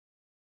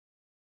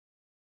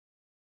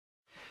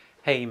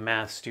Hey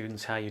math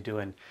students, how you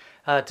doing?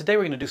 Today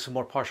we're going to do some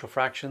more partial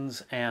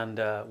fractions and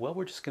well,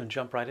 we're just going to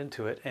jump right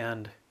into it,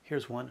 and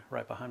here's one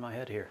right behind my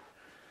head here.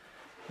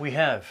 We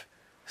have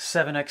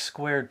 7x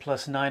squared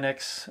plus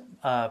 9x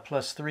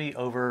plus 3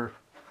 over,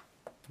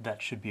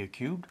 that should be a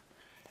cubed,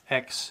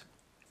 x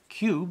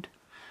cubed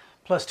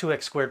plus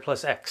 2x squared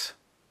plus x.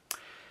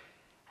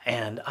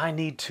 And I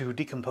need to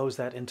decompose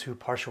that into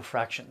partial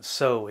fractions.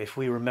 So if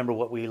we remember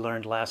what we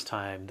learned last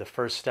time, the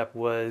first step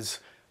was,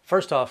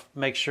 first off,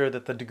 make sure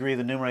that the degree of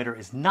the numerator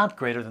is not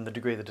greater than the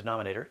degree of the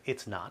denominator.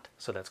 It's not,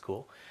 so that's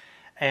cool.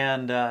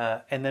 And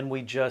then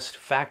we just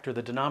factor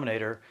the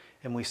denominator,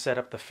 and we set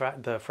up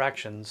the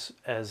fractions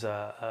as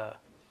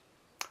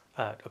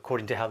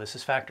according to how this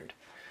is factored.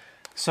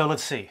 So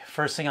let's see.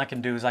 First thing I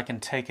can do is I can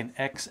take an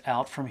x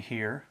out from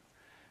here,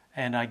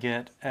 and I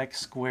get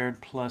x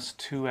squared plus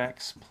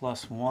 2x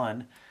plus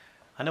 1.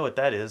 I know what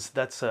that is.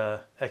 That's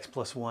x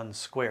plus 1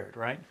 squared,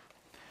 right?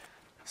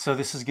 So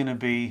this is going to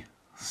be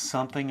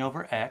something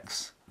over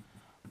x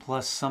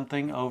plus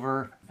something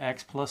over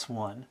x plus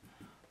 1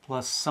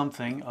 plus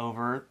something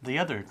over the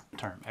other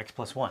term, x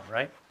plus 1,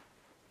 right?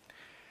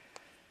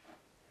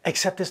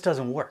 Except this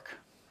doesn't work.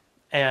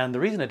 And the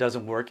reason it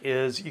doesn't work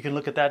is you can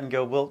look at that and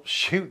go, well,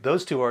 shoot,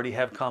 those two already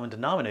have common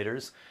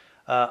denominators.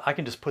 I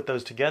can just put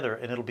those together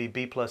and it'll be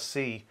b plus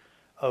c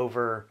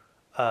over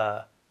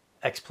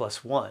x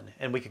plus 1.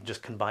 And we can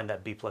just combine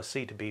that b plus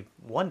c to be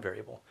one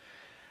variable.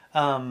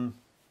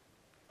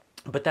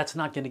 But that's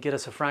not going to get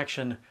us a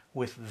fraction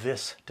with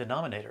this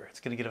denominator.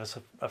 It's going to get us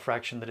a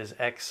fraction that is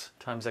x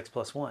times x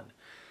plus 1.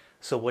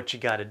 So what you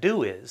got to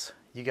do is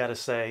you got to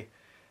say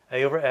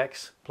a over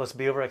x plus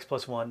b over x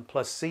plus 1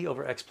 plus c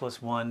over x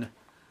plus 1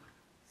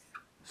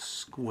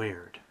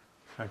 squared.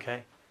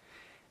 Okay?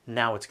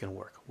 Now it's going to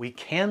work. We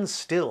can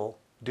still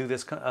do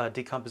this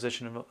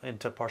decomposition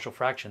into partial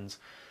fractions,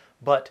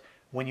 but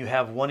when you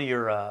have one of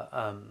your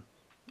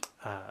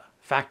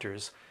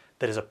factors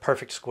that is a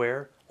perfect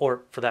square,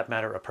 or for that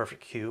matter, a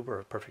perfect cube or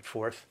a perfect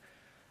fourth,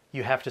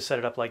 you have to set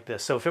it up like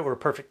this. So if it were a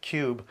perfect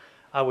cube,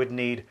 I would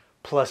need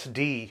plus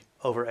d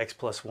over x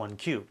plus 1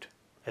 cubed,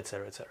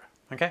 etc., etc.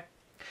 Okay?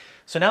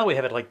 So now we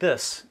have it like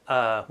this.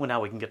 Well,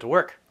 now we can get to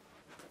work.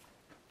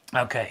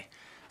 Okay,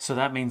 so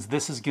that means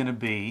this is going to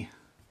be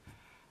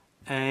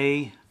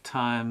a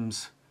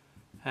times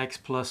x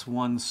plus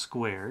 1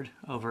 squared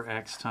over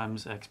x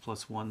times x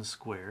plus 1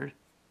 squared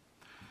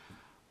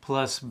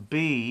plus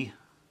b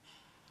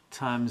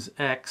times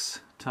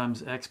x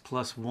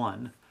plus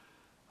 1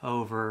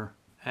 over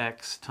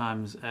x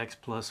times x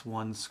plus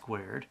 1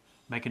 squared,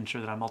 making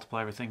sure that I multiply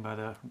everything by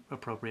the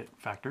appropriate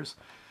factors,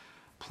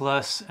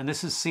 plus, and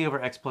this is c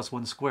over x plus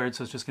 1 squared,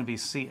 so it's just going to be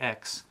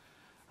cx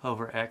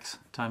over x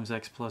times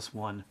x plus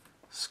 1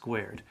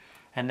 squared.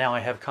 And now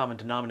I have common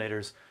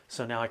denominators,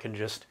 so now I can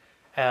just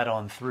add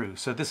on through.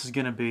 So this is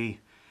going to be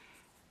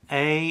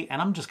a,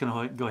 and I'm just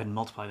going to go ahead and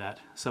multiply that.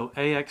 So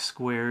ax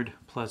squared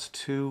plus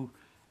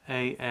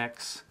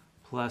 2ax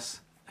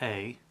plus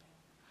a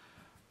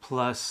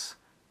plus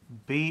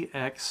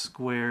bx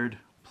squared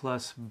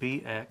plus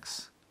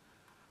bx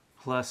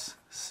plus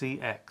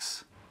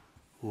cx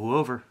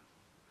over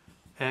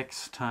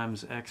x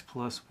times x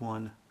plus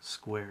 1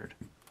 squared.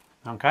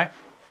 Okay?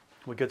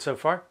 We good so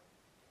far?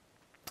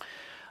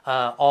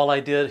 All I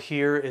did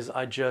here is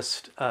I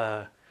just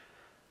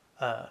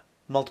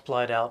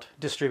multiplied out,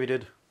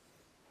 distributed.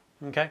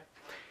 Okay?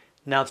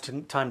 Now it's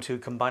time to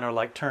combine our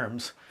like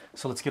terms.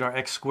 So let's get our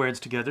x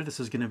squareds together. This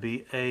is going to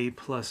be a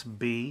plus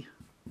b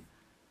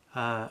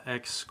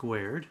x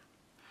squared.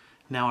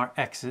 Now our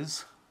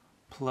x's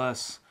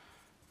plus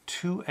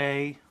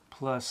 2a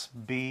plus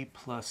b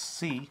plus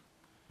c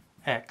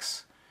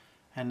x.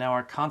 And now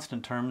our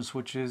constant terms,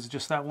 which is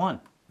just that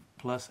one,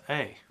 plus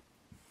a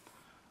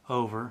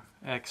over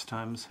x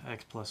times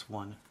x plus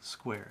 1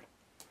 squared.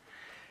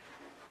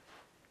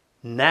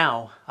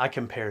 Now I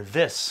compare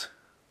this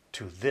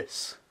to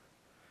this.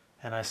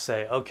 And I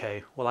say,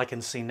 okay, well, I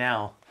can see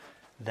now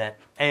that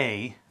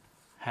a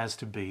has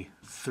to be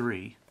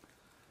 3.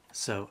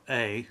 So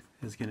a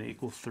is going to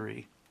equal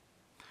 3.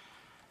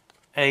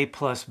 A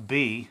plus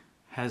b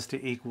has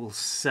to equal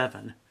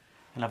 7.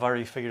 And I've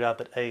already figured out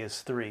that a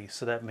is 3.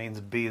 So that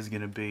means b is going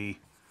to be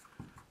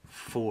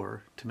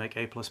 4 to make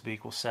a plus b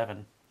equal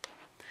 7.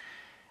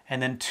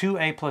 And then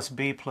 2a plus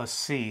b plus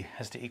c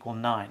has to equal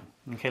 9.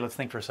 Okay, let's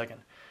think for a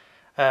second.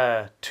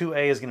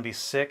 2a is going to be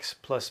 6,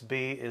 plus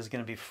b is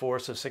going to be 4,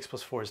 so 6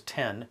 plus 4 is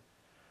 10,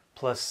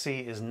 plus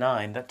c is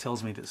 9. That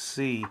tells me that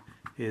c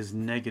is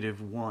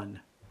negative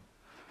 1.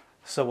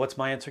 So what's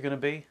my answer going to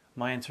be?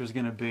 My answer is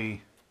going to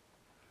be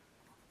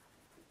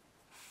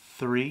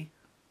 3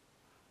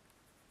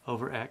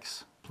 over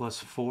x plus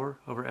 4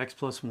 over x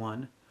plus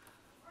 1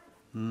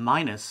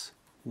 minus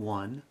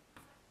 1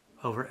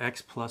 over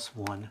x plus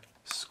 1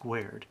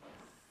 squared.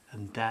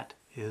 And that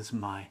is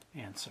my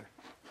answer.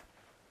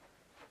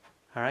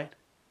 All right,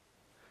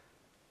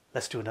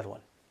 let's do another one.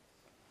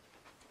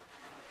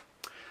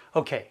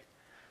 Okay,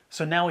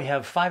 so now we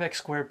have 5x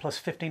squared plus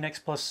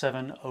 15x plus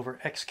 7 over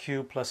x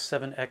cubed plus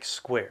 7x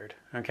squared.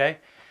 Okay,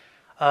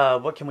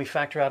 What can we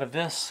factor out of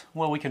this?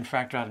 Well, we can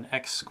factor out an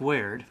x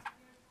squared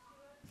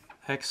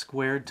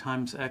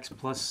times x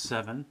plus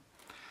 7.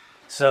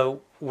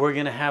 So we're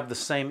going to have the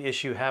same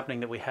issue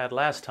happening that we had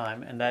last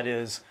time, and that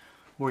is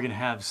we're going to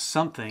have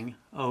something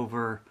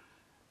over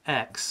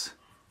x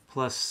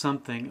plus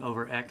something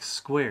over x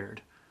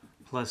squared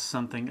plus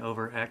something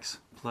over x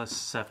plus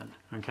 7,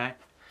 okay?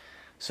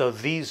 So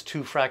these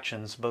two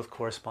fractions both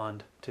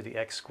correspond to the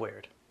x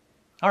squared.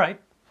 All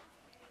right.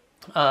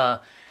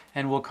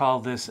 And we'll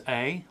call this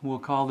A, we'll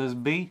call this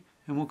B,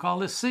 and we'll call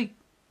this C.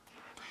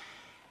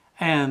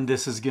 And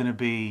this is going to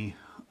be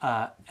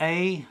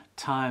A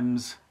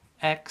times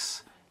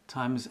x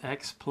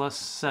plus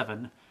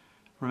 7.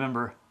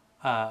 Remember,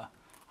 I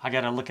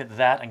got to look at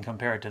that and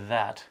compare it to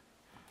that.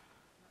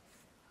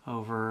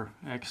 Over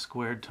x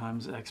squared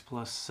times x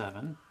plus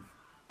 7.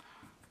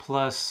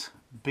 Plus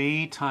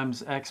B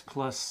times x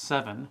plus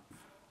 7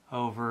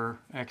 over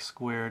x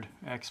squared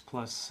x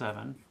plus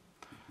 7.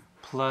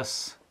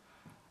 Plus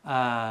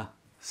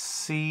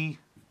cx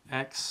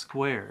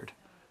squared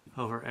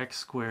over x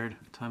squared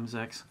times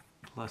x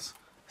plus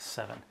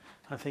 7.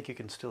 I think you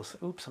can still see,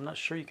 oops, I'm not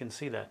sure you can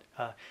see that.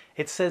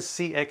 It says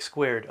cx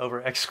squared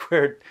over x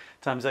squared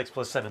times x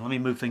plus 7. Let me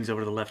move things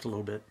over to the left a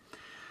little bit.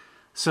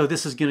 So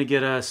this is going to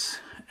get us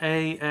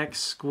ax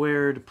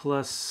squared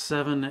plus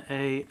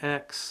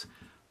 7ax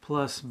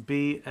plus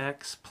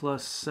bx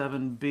plus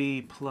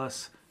 7b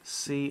plus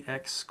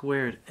cx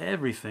squared,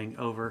 everything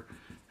over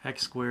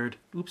x squared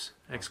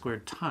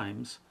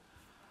times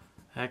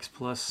x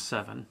plus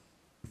 7.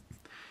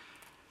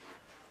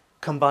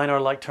 Combine our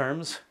like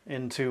terms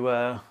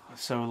into,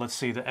 so let's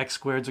see, the x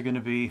squareds are going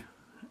to be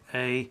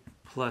a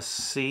plus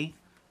c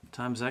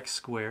times x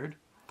squared.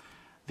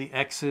 The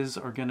x's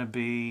are going to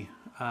be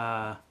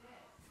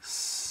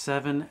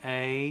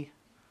 7a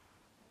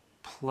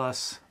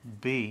plus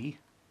b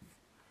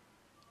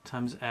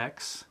times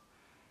x.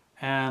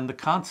 And the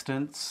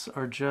constants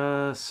are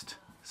just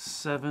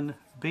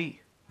 7b.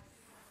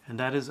 And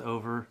that is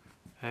over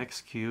x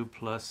cubed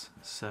plus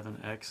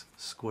 7x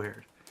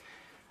squared.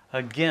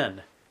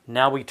 Again,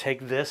 now we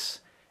take this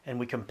and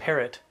we compare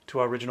it to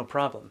our original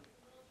problem.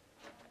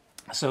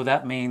 So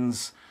that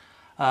means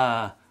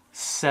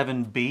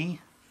 7b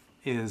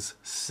is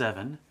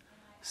 7.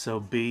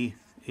 So b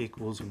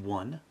equals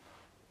 1.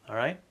 All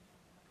right?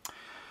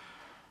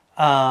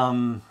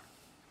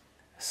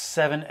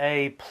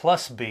 7a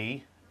plus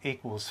b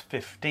equals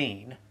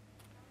 15.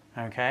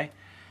 Okay?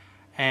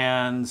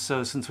 And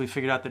so since we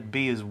figured out that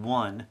b is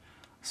 1,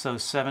 so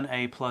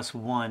 7a plus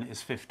 1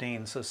 is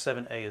 15, so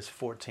 7a is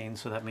 14,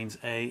 so that means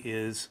a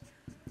is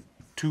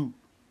 2.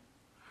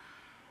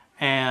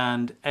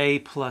 And a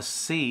plus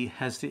c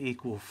has to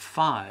equal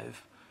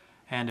 5,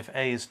 and if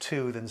a is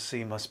 2, then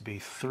c must be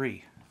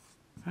 3.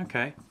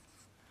 Okay.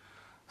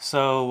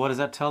 So what does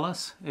that tell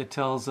us? It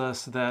tells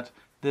us that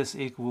this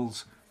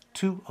equals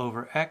 2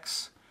 over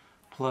x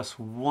plus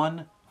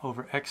 1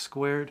 over x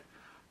squared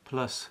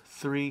plus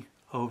 3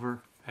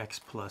 over x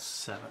plus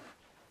 7.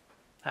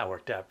 That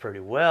worked out pretty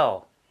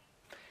well.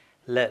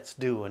 Let's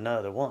do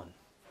another one.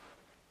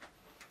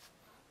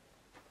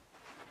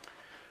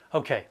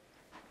 Okay,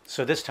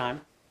 so this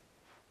time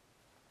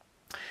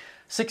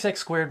 6x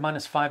squared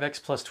minus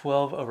 5x plus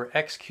 12 over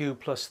x cubed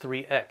plus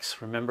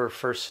 3x. Remember,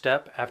 first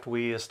step, after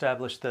we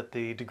established that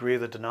the degree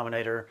of the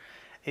denominator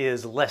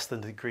is less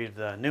than the degree of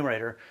the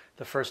numerator,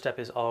 the first step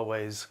is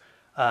always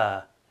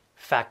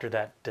factor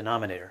that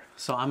denominator.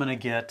 So I'm going to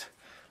get,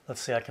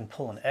 let's see, I can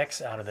pull an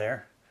x out of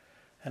there,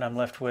 and I'm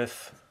left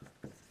with,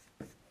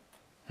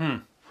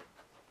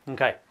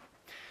 okay.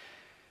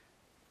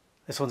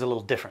 This one's a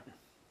little different,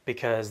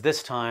 because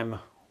this time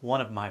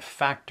one of my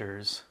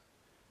factors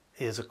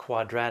is a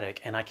quadratic,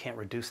 and I can't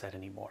reduce that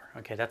anymore.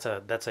 Okay, that's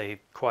a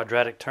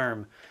quadratic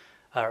term,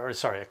 a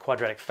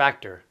quadratic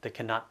factor that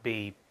cannot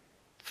be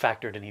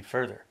factored any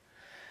further.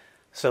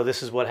 So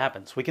this is what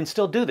happens. We can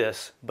still do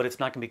this, but it's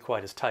not going to be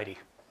quite as tidy.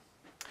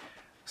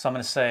 So I'm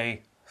going to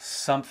say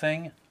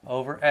something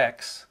over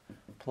x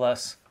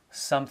plus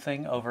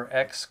something over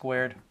x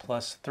squared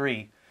plus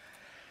 3.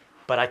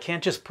 But I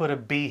can't just put a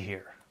b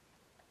here.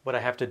 What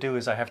I have to do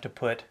is I have to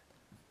put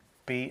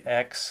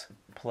bx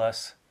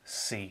plus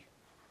c.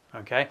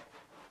 Okay?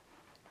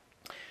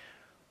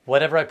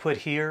 Whatever I put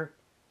here,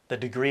 the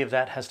degree of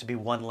that has to be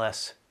 1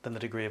 less than the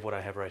degree of what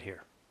I have right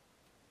here.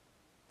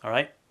 All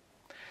right?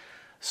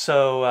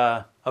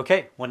 So,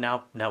 okay, well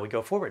now we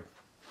go forward.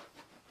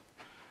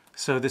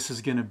 So this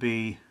is going to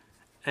be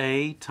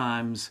a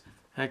times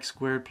x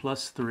squared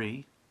plus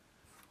 3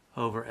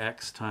 over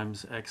x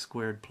times x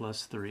squared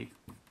plus 3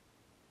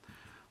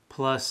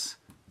 plus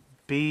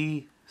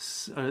b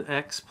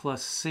x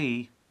plus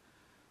c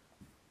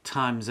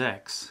times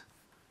x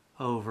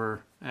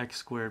over x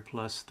squared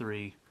plus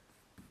 3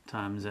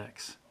 times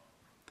x.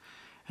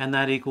 And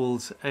that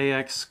equals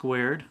ax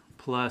squared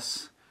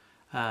plus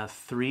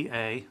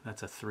 3a,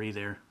 that's a 3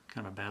 there,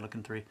 kind of a bad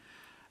looking 3,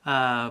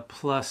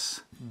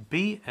 plus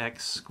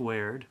bx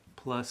squared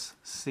plus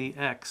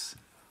cx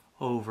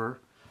over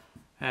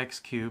x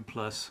cubed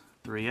plus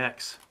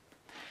 3x.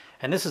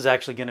 And this is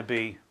actually going to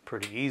be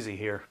pretty easy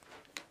here.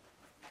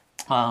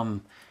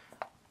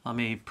 Let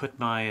me put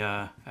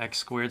my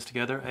x squareds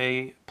together.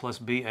 A plus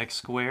bx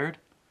squared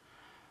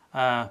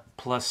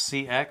plus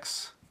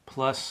cx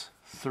plus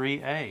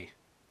 3a.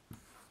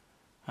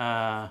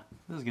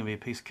 This is going to be a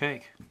piece of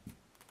cake.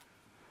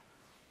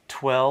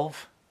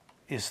 12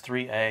 is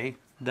 3a.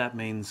 That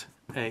means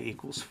a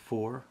equals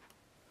 4.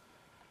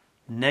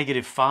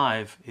 Negative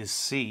 5 is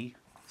c.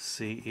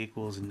 c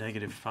equals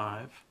negative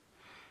 5.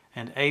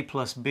 And a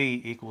plus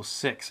b equals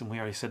 6. And we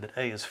already said that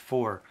a is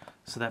 4.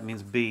 So that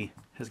means b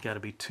has got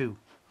to be 2.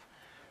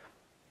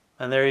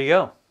 And there you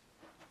go.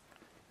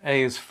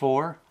 A is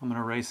 4. I'm going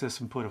to erase this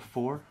and put a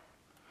 4.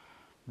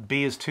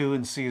 B is 2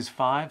 and C is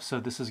 5. So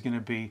this is going to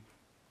be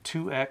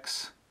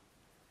 2x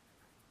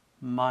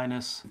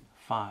minus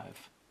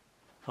 5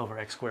 over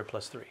x squared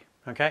plus 3.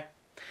 Okay?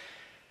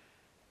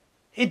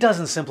 It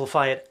doesn't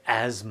simplify it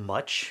as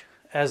much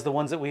as the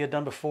ones that we had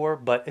done before,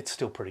 but it's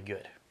still pretty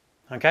good.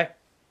 Okay?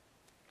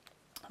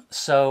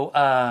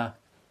 So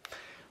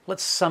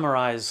let's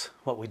summarize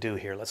what we do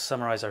here. Let's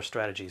summarize our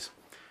strategies.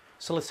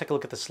 So let's take a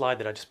look at the slide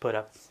that I just put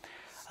up.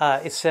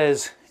 It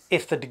says,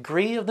 if the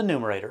degree of the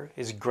numerator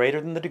is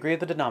greater than the degree of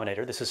the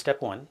denominator, this is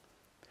step 1,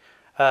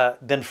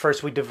 then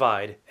first we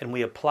divide and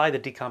we apply the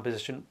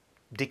decomposition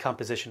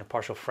of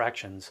partial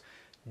fractions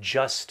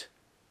just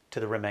to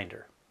the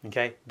remainder.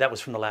 Okay, that was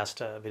from the last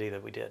video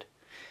that we did.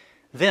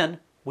 Then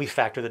we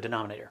factor the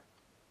denominator.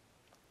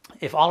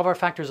 If all of our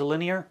factors are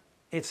linear,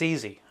 it's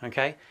easy.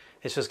 Okay,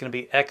 it's just going to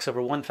be x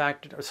over one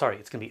factor. Sorry,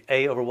 it's going to be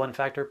a over one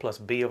factor plus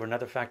b over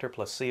another factor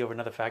plus c over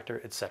another factor,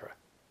 etc.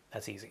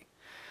 That's easy.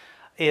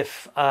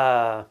 If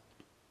the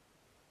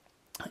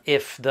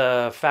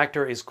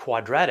factor is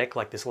quadratic,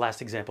 like this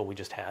last example we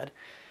just had,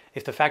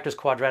 if the factor is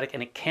quadratic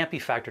and it can't be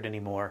factored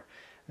anymore,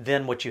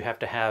 then what you have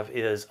to have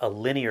is a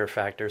linear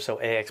factor,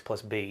 so ax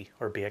plus b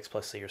or bx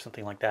plus c or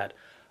something like that,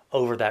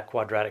 over that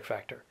quadratic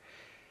factor.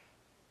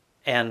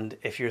 And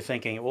if you're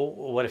thinking, well,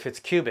 what if it's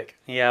cubic?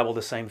 Yeah, well,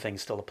 the same thing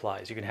still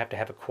applies. You're going to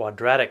have a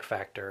quadratic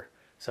factor,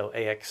 so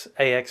ax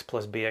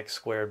plus bx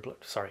squared,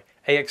 sorry,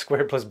 ax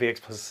squared plus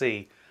bx plus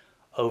c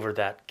over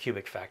that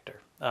cubic factor.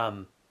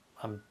 I'm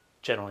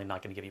generally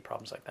not going to give you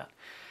problems like that.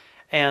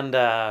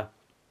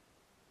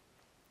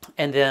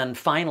 And then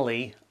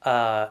finally,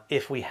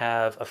 if we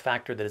have a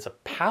factor that is a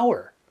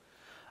power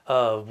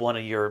of one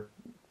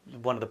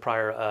of the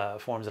prior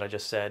forms that I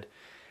just said,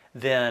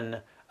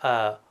 then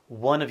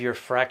one of your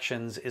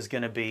fractions is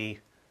going to be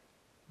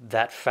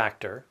that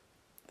factor.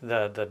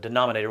 The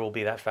denominator will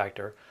be that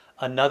factor.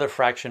 Another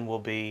fraction will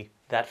be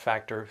that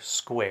factor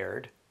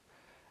squared.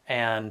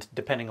 And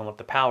depending on what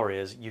the power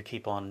is, you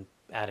keep on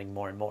adding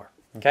more and more.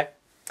 Okay?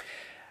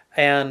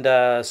 And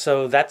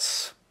so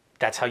that's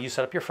how you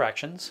set up your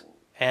fractions.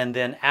 And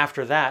then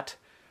after that,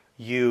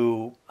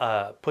 you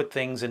put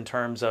things in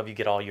terms of you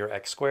get all your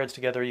x squareds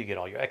together, you get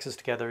all your x's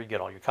together, you get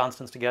all your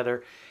constants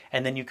together,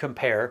 and then you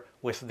compare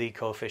with the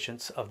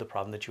coefficients of the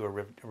problem that you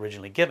were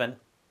originally given.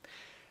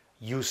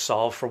 You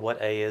solve for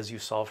what a is, you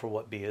solve for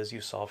what b is,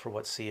 you solve for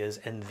what c is,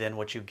 and then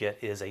what you get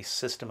is a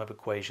system of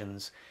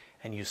equations,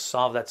 and you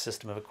solve that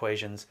system of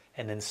equations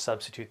and then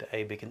substitute the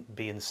a,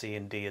 b, and c,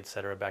 and d,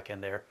 etc. back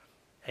in there,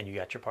 and you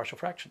got your partial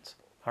fractions.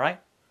 All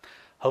right?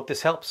 Hope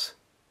this helps.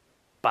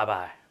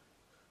 Bye-bye.